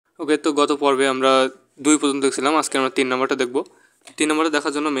ওকে, তো গত পর্বে আমরা 2 পর্যন্ত দেখছিলাম, আজকে আমরা 3 নম্বরটা দেখব। 3 নম্বরটা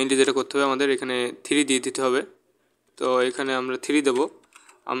দেখার জন্য মেইনলি যেটা করতে হবে আমাদের এখানে 3 দিয়ে দিতে হবে। তো এখানে আমরা 3 দেবো।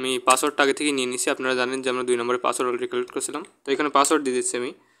 আমি পাসওয়ার্ডটা আগে থেকে নিয়ে নিছি, আপনারা জানেন যে আমরা 2 নম্বরে পাসওয়ার্ড অলরেডি কালেক্ট করেছিলাম। তো এখানে পাসওয়ার্ড দিয়ে দিচ্ছি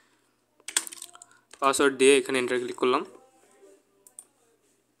আমি। পাসওয়ার্ড দিয়ে এখানে এন্টার ক্লিক করলাম।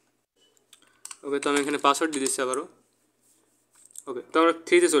 ওকে, তো আমি এখানে পাসওয়ার্ড দিয়ে দিচ্ছি আবারও। ওকে, তো আমরা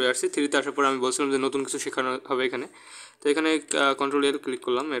 3তে চলে আসছি। 3তে আসার পর আমি বলছিলাম যে নতুন কিছু শেখানো হবে এখানে। তো এখানে কন্ট্রোল এল ক্লিক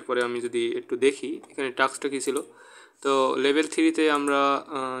করলাম। এরপরে আমি যদি একটু দেখি এখানে টাস্কটা কী ছিল। তো লেভেল 3তে আমরা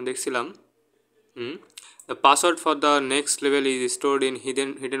দেখছিলাম the password for the next level is stored in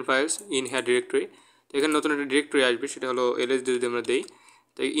hidden files in here directory. তো এখানে নতুন একটা ডিরেক্টরি আসবে, সেটা হলো এলএস যদি আমরা দেই।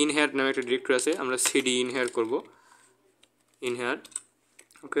 তো ইন হেয়ার নামে একটা ডিরেক্টরি আছে, আমরা সিডি ইন হেয়ার করবো, ইন হেয়ার।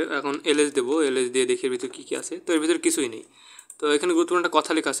 ওকে, এখন এলএস দেবো। এলএস দিয়ে দেখি এর ভিতরে কী কী আছে। তো এর ভিতরে কিছুই নেই। তো এখানে গুরুত্বপূর্ণ একটা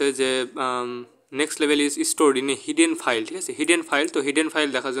কথা লেখা আছে যে next level is stored in a hidden file. ঠিক আছে, হিডেন ফাইল। তো হিডেন ফাইল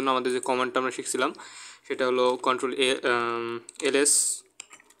দেখার জন্য আমাদের যে কমান্ডটা আমরা শিখছিলাম সেটা হলো কন্ট্রোল এলএস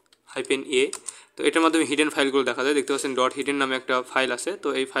 -a। তো এটার মাধ্যমে হিডেন ফাইলগুলো দেখা যায়। দেখতে পাচ্ছেন ডট হিডেন নামে একটা ফাইল আছে। তো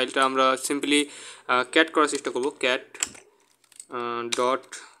এই ফাইলটা আমরা সিম্পলি ক্যাট করার চেষ্টা করব। ক্যাট ডট,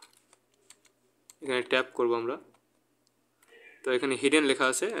 এখানে ট্যাপ করব আমরা। তো এখানে হিডেন লেখা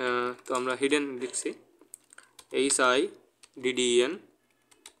আছে, তো আমরা হিডেন লিখছি, HIDDEN,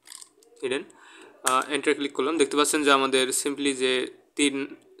 হিডেন। এন্টার ক্লিক করলাম। দেখতে পাচ্ছেন যে আমাদের সিম্পলি যে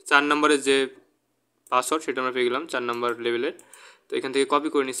 4 নম্বরের যে পাসওয়ার্ড সেটা আমরা পেয়ে গেলাম 4 নম্বর লেভেলের। তো এখান থেকে কপি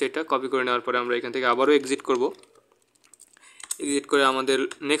করে নিচ্ছি। এটা কপি করে নেওয়ার পরে আমরা এখান থেকে আবারও এক্সিট করব। এক্সিট করে আমাদের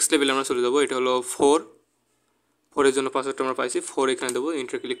নেক্সট লেভেলে আমরা চলে যাবো। এটা হলো 4 জন্য পাসওয়ার্ডটা আমরা পাইছি। 4 এখানে দেবো,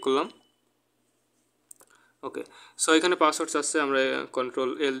 এন্টার ক্লিক করলাম। ওকে, সো এখানে পাসওয়ার্ড আসছে, আমরা কন্ট্রোল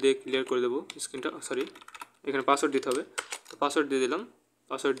এল দিয়ে ক্লিয়ার করে দেবো স্ক্রিনটা। সরি, এখানে পাসওয়ার্ড দিতে হবে। তো পাসওয়ার্ড দিয়ে দিলাম।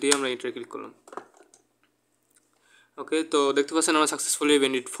 পাসওয়ার্ড দিয়ে আমরা এন্টার ক্লিক করলাম। ওকে, তো দেখতে পাচ্ছেন আমরা সাকসেসফুলি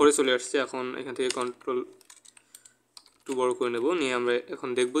ব্যান্ডিট 4-এ চলে আসছে। এখন এখান থেকে কন্ট্রোল একটু বড় করে নেব, নিয়ে আমরা এখন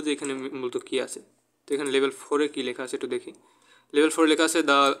দেখব যে এখানে মূলত কী আছে। তো এখানে লেভেল 4-এ কী লেখা আছে একটু দেখি। লেভেল 4 লেখা আছে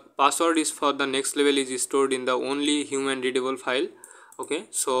the password is for the next level is stored in the only human readable file. Okay,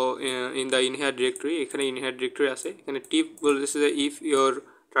 so in the ইনহেয়ার directory, এখানে ইনহেয়ার ডিরেক্টরি আছে। এখানে টিপ বলতেছে যে if your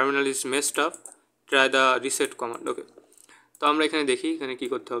terminal is messed up try the reset command. ওকে, তো আমরা এখানে দেখি এখানে কী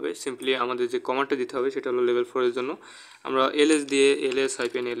করতে হবে। সিম্পলি আমাদের যে কমান্ডটা দিতে হবে সেটা হলো লেভেল 4-এর জন্য আমরা এলএস দিয়ে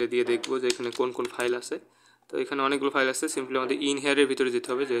 -la দিয়ে দেখবো যে এখানে কোন কোন ফাইল আছে। তো এখানে অনেকগুলো ফাইল আছে। সিম্পলি আমাদের ইনহেয়ারের ভিতরে যেতে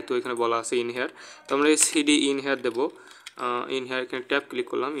হবে, যেহেতু এখানে বলা আছে ইনহেয়ার। তো আমরা এই সিডি ইনহেয়ার দেবো। ইনহেয়ার এখানে ট্যাপ ক্লিক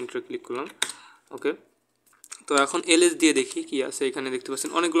করলাম, ইন্টার ক্লিক করলাম। ওকে, তো এখন এলএস দিয়ে দেখি কি আছে। এখানে দেখতে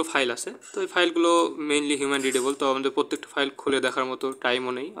পাচ্ছেন অনেকগুলো ফাইল আছে। তো এই ফাইলগুলো মেইনলি হিউম্যান রিডেবল। তো আমাদের প্রত্যেকটা ফাইল খুলে দেখার মতো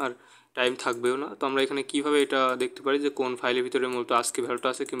টাইমও নেই, আর টাইম থাকবেও না। তো আমরা এখানে কীভাবে এটা দেখতে পারি যে কোন ফাইলের ভিতরে মূলত আজকে ভ্যালুটা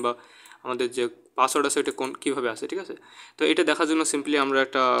আছে, কিংবা আমাদের যে পাসওয়ার্ড আছে এটা কীভাবে আছে। ঠিক আছে, তো এটা দেখার জন্য সিম্পলি আমরা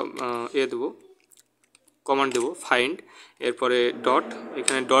একটা দেবো, কমান্ড দেবো, ফাইন্ড, এরপরে ডট।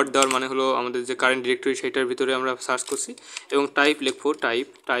 এখানে ডট দেওয়ার মানে হলো আমাদের যে কারেন্ট ডিরেক্টরি সেটার ভিতরে আমরা সার্চ করছি, এবং টাইপ লিখবো।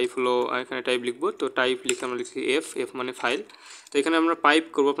 টাইপ হলো এখানে টাইপ লিখবো। তো টাইপ লিখে আমরা লিখছি এফ মানে ফাইল। তো এখানে আমরা পাইপ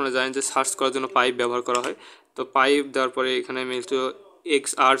করবো। আপনারা জানেন যে সার্চ করার জন্য পাইপ ব্যবহার করা হয়। তো পাইপ দেওয়ার পরে এখানে আমি তো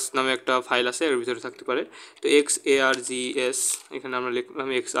XARS নামে একটা ফাইল আছে, এর ভিতরে থাকতে পারে। তো XARGS, এখানে আমরা লিখলাম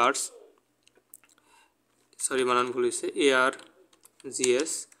XARS, সরি বানান ভুল হয়েছে,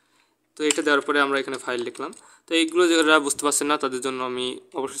 ARGS। তো এটা দেওয়ার পরে আমরা এখানে ফাইল লিখলাম। তো এইগুলো যারা বুঝতে পারছেন না তাদের জন্য আমি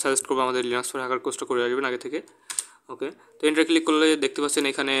অবশ্যই সাজেস্ট করবো আমাদের লিনাক্স ফর হ্যাকার কোর্সটা করে আসবেন আগে থেকে। ওকে, তো এন্টার ক্লিক করলে দেখতে পাচ্ছেন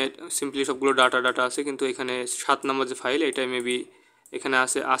এখানে সিম্পলি সবগুলো ডাটা আছে, কিন্তু এখানে 7 নম্বর যে ফাইল এটা মেবি এখানে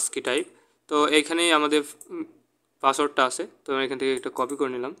আছে আস্কি টাইপ। তো এইখানেই আমাদের পাসওয়ার্ডটা আছে। তো আমি এখান থেকে একটা কপি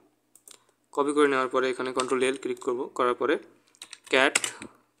করে নিলাম। কপি করে নেওয়ার পরে এখানে কন্ট্রোল এল ক্লিক করব, করার পরে ক্যাট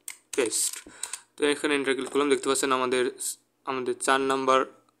পেস্ট। তো এখানে এন্টার ক্লিক করলাম। দেখতে পাচ্ছেন আমাদের 4 নম্বর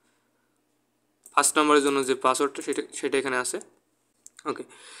 5 নম্বরের জন্য যে পাসওয়ার্ডটা সেটা এখানে আছে। ওকে,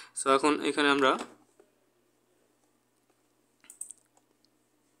 সো এখন এখানে আমরা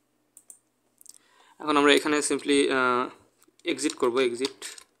এখানে সিম্পলি এক্সিট করব।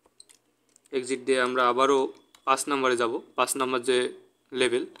 এক্সিট দিয়ে আমরা আবারও 5 নম্বরে যাব। 5 নম্বর যে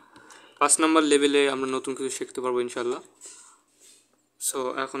লেভেল, 5 নম্বর লেভেলে আমরা নতুন কিছু শিখতে পারবো ইনশাল্লাহ। সো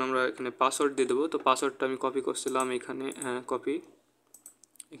এখন আমরা এখানে পাসওয়ার্ড দিয়ে দেবো। তো পাসওয়ার্ডটা আমি কপি করছিলাম, এখানে কপি,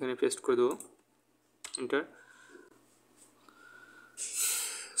 এখানে পেস্ট করে দেবো, এন্টার।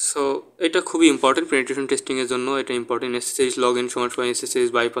 সো এটা খুবই ইম্পর্টেন্ট পেনিট্রেশন টেস্টিংয়ের জন্য। এটা ইম্পর্টেন্ট। SSH লগ ইন সময়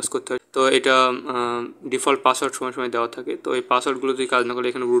SSH বাইপাস করতে হয়। তো এটা ডিফল্ট পাসওয়ার্ড সময় দেওয়া থাকে। তো এই পাসওয়ার্ডগুলো যদি কাজ না করে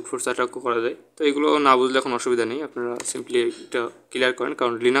এখানে ব্রুট ফোর্স অ্যাটাকও করা যায়। তো এগুলো না বুঝলে এখন অসুবিধা নেই, আপনারা সিম্পলি এটা ক্লিয়ার করেন।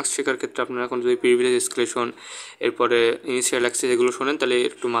 কারণ লিনাক্স শেখার ক্ষেত্রে আপনারা এখন যদি প্রিভিলেজ এসকেলেশন, এরপরে ইনিশিয়াল অ্যাক্সেস এগুলো শোনেন তাহলে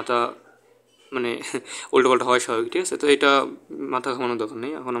একটু মাথা মানে উল্টোপাল্টা হয় স্বাভাবিক, ঠিক আছে। তো এটা মাথা ঘামানোর দরকার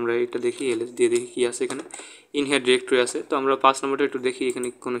নেই। এখন আমরা এটা দেখি, এলএস দিয়ে দেখি কী আছে এখানে। ইনহেয়ার ডিরেক্টরি আছে, তো আমরা 5 নম্বরটা একটু দেখি এখানে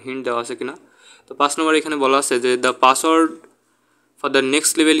কোনো হিন্ট দেওয়া আছে কিনা। তো 5 নম্বরে এখানে বলা আছে যে the password for the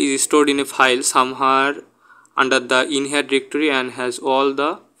next level is stored in a file সামহার under the ইনহেয়ার directory and has all the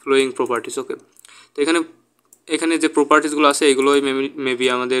following properties. ওকে, তো এখানে যে প্রপার্টিসগুলো আছে এগুলোই মেবি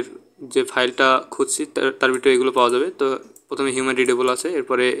আমাদের যে ফাইলটা খুঁজছি তার ভিতরে এগুলো পাওয়া যাবে। তো প্রথমে হিউম্যান রিডেবল আছে,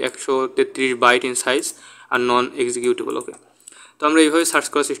 এরপরে 133 byte in size R non executable. ওকে, তো আমরা এইভাবে সার্চ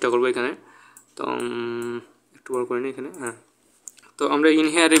করার চেষ্টা করবো এখানে। তো একটু বড় করে নিই এখানে, হ্যাঁ। তো আমরা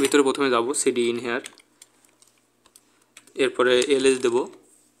ইনহেয়ারের ভিতরে প্রথমে যাব, সিডি ইনহেয়ার, এরপরে এলএস দেবো।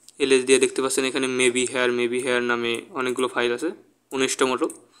 এলএস দিয়ে দেখতে পাচ্ছেন এখানে মেবি হেয়ার নামে অনেকগুলো ফাইল আছে, 19টা মতো।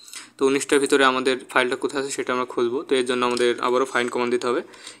 তো 19টার ভিতরে আমাদের ফাইলটা কোথায় আছে সেটা আমরা খুঁজবো। তো এর জন্য আমাদের আবারও ফাইন্ড কমান্ড দিতে হবে,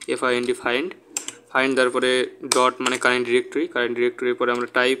 find তারপরে ডট মানে কারেন্ট ডিরেক্টরির পরে আমরা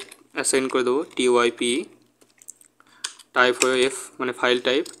টাইপ অ্যাসাইন করে দেবো TYPE, টাইপ হয়ে এফ মানে ফাইল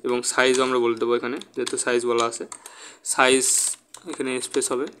টাইপ, এবং সাইজও আমরা বলে দেবো এখানে, যেহেতু সাইজ বলা আছে সাইজ এখানে স্পেস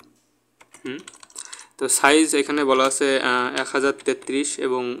হবে। তো সাইজ এখানে বলা আছে 1033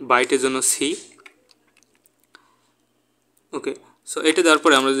 এবং বাইটের জন্য সি। ওকে, সো এটা দেওয়ার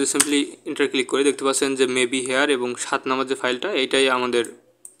পরে আমরা যদি সিম্পলি ইন্টার ক্লিক করে দেখতে পাচ্ছেন যে মেবি হেয়ার এবং 7 নাম্বার যে ফাইলটা, এইটাই আমাদের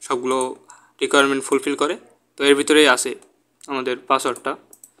সবগুলো রিকোয়ারমেন্ট ফুলফিল করে। তো এর ভিতরেই আছে আমাদের পাসওয়ার্ডটা।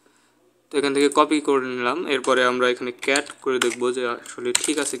 তো এখান থেকে কপি করে নিলাম, এরপরে আমরা এখানে ক্যাট করে দেখবো যে আসলে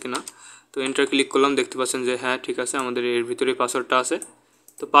ঠিক আছে কিনা। তো এন্টার ক্লিক করলাম, দেখতে পাচ্ছেন যে হ্যাঁ ঠিক আছে, আমাদের এর ভিতরেই পাসওয়ার্ডটা আছে।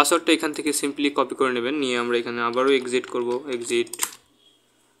 তো পাসওয়ার্ডটা এখান থেকে সিম্পলি কপি করে নেবেন, নিয়ে আমরা এখানে আবারও এক্সিট করব, এক্সিট।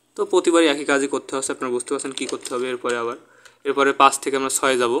 তো প্রতিবারই একই কাজই করতে হচ্ছে, আপনারা বুঝতে পারছেন কী করতে হবে। এরপরে 5 থেকে আমরা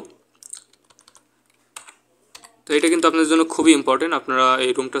 6 যাব। তো এটা কিন্তু আপনাদের জন্য খুবই ইম্পর্টেন্ট, আপনারা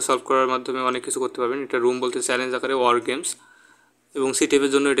এই রুমটা সলভ করার মাধ্যমে অনেক কিছু করতে পারবেন। এটা রুম বলতে চ্যালেঞ্জ আকারে ওয়ার গেমস এবং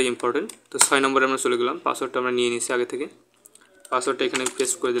সিটিএফের জন্য এটা ইম্পর্টেন্ট। তো 6 নম্বরে আমরা চলে গেলাম, পাসওয়ার্ডটা আমরা নিয়ে নিচ্ছি আগে থেকে, পাসওয়ার্ডটা এখানে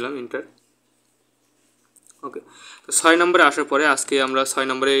পেস্ট করে দিলাম, ইন্টার। ওকে, তো 6 নম্বরে আসার পরে আজকে আমরা 6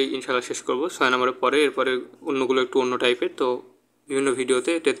 নম্বরে ইনশাআল্লাহ শেষ করব। 6 নম্বরের পরে এরপরে অন্যগুলো একটু অন্য টাইপের। তো বিভিন্ন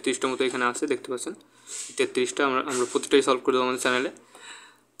ভিডিওতে 33টা মতো এখানে আছে, দেখতে পাচ্ছেন 33টা আমরা প্রতিটাই সলভ করে দেবো আমাদের চ্যানেলে।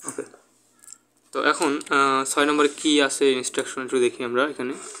 ওকে, তো এখন 6 নম্বরে কী আছে ইনস্ট্রাকশন একটু দেখি আমরা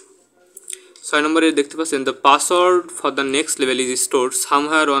এখানে। 6 নম্বরে দেখতে পাচ্ছেন the password for the next level is stored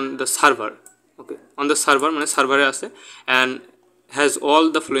সামহার on the server. Okay, on the server মানে সার্ভারে আছে, and has all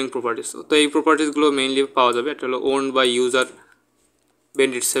the following properties. তো এই প্রপার্টিসগুলো মেইনলি পাওয়া যাবে। এটা হলো ওন্ড বাই ইউজার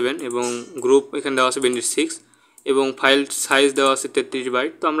Bandit 7 এবং গ্রুপ এখানে দেওয়া আছে Bandit 6 এবং ফাইল সাইজ দেওয়া আছে 33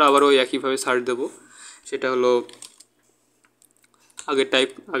 বাইট। তো আমরা আবারও একইভাবে সার্চ দেবো, সেটা হলো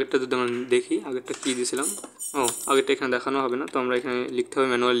আগেরটা যদি আমরা দেখি, আগেরটা কী দিয়েছিলাম, আগেরটা এখানে দেখানো হবে না, তো আমরা এখানে লিখতে হবে,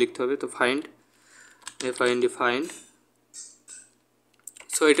 ম্যানুয়াল লিখতে হবে। তো ফাইন্ড ফাইন্ড।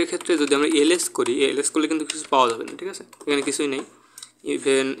 সো এটার ক্ষেত্রে যদি আমরা এলএস করি, এলএস করলে কিন্তু কিছু পাওয়া যাবে না, ঠিক আছে, এখানে কিছুই নেই।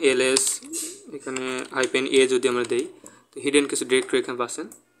 ইভেন এলএস এখানে -a যদি আমরা দেই, তো হিডেন কিছু ডিরেক্টরি এখানে পাচ্ছেন।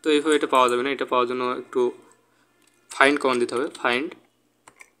 তো এইভাবে এটা পাওয়া যাবে না, এটা পাওয়ার জন্য একটু ফাইন্ড কমান্ড দিতে হবে, ফাইন্ড,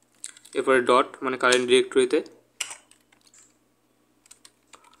 এরপরে ডট মানে কারেন্ট ডিরেক্টরিতে।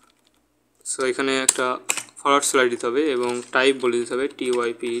 সো এখানে একটা ফরওয়ার্ড স্ল্যাশ দিতে হবে এবং টাইপ বলে দিতে হবে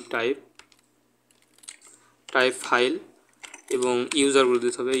TYPE টাইপ ফাইল, এবং ইউজার বলে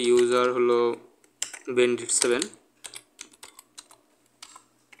দিতে হবে, ইউজার হলো Bandit 7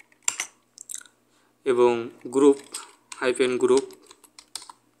 এবং গ্রুপ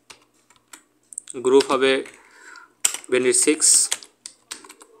গ্রুপ হবে Bandit 6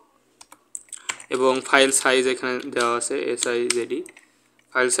 এবং ফাইল সাইজ এখানে দেওয়া আছে SIZD,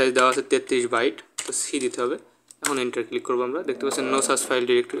 ফাইল সাইজ দেওয়া আছে 33 বাইট। তো সি দিতে হবে। এখন এন্টার ক্লিক করবো, আমরা দেখতে পাচ্ছেন নো সার্চ ফাইল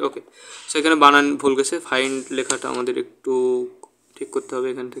ডিরেক্টরি। ওকে, সো এখানে বানান ভুল গেছে, ফাইন্ড লেখাটা আমাদের একটু ঠিক করতে হবে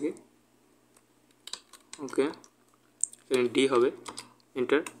এখান থেকে। ওকে, এখানে ডি হবে,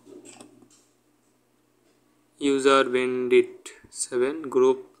 enter. User Bandit 7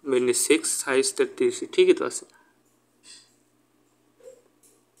 group Bandit 6 size 33, ঠিকই তো আছে।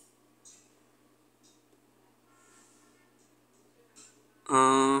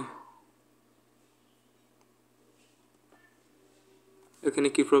 এখানে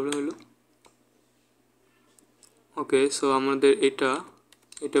কি প্রবলেম হলো? ওকে, সো আমাদের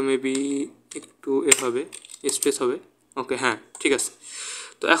এটা মেবি একটু হবে, স্পেস হবে। ওকে, হ্যাঁ ঠিক আছে।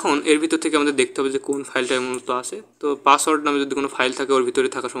 তো এখন এর ভিতর থেকে আমাদের দেখতে হবে যে কোন ফাইলটা মূলত আছে। তো পাসওয়ার্ড নামে যদি কোনো ফাইল থাকে ওর ভিতরে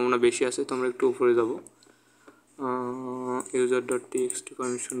থাকার সম্ভাবনা বেশি আছে। তো আমরা একটু উপরে যাব, user.txt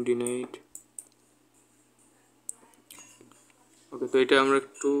পারমিশন ডিনাইড। ওকে, তো এটা আমরা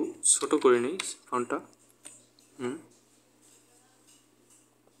একটু ছোট করে নিই ফন্টটা।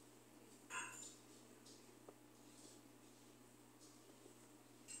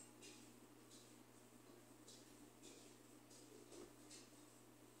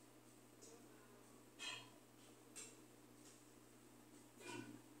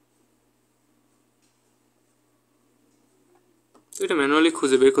 এটা ম্যানুয়ালি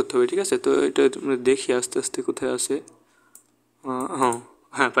খুঁজে বের করতে হবে, ঠিক আছে। তো এটা আমরা দেখি আস্তে আস্তে কোথায় আছে। হ্যাঁ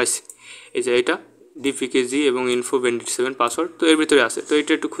হ্যাঁ পাইছি, এই যে এটা ডিপিকেজি এবং ইনফো ব্যান্ডিট 7 পাসওয়ার্ড, তো এর ভিতরে আছে। তো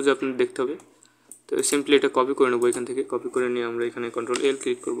এটা একটু খুঁজে আপনার দেখতে হবে। তো সিম্পলি এটা কপি করে নেবো, এখান থেকে কপি করে নিয়ে আমরা এখানে কন্ট্রোল এল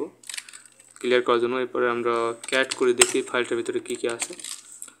ক্লিক করব ক্লিয়ার করার জন্য। এরপরে আমরা ক্যাট করে দেখি ফাইলটার ভিতরে কী কী আছে।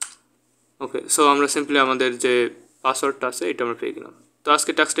 ওকে, সো আমরা সিম্পলি আমাদের যে পাসওয়ার্ডটা আছে এটা আমরা পেয়ে গেলাম। তো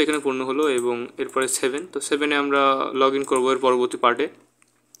আজকে টাস্কটা এখানে পূর্ণ হলো এবং এরপরে 7, তো 7-এ আমরা লগ ইন করবো এর পরবর্তী পার্টে।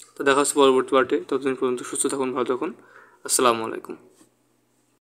 তো দেখা হচ্ছে পরবর্তী পার্টে, ততদিন পর্যন্ত সুস্থ থাকুন, ভালো থাকুন, আসসালামু আলাইকুম।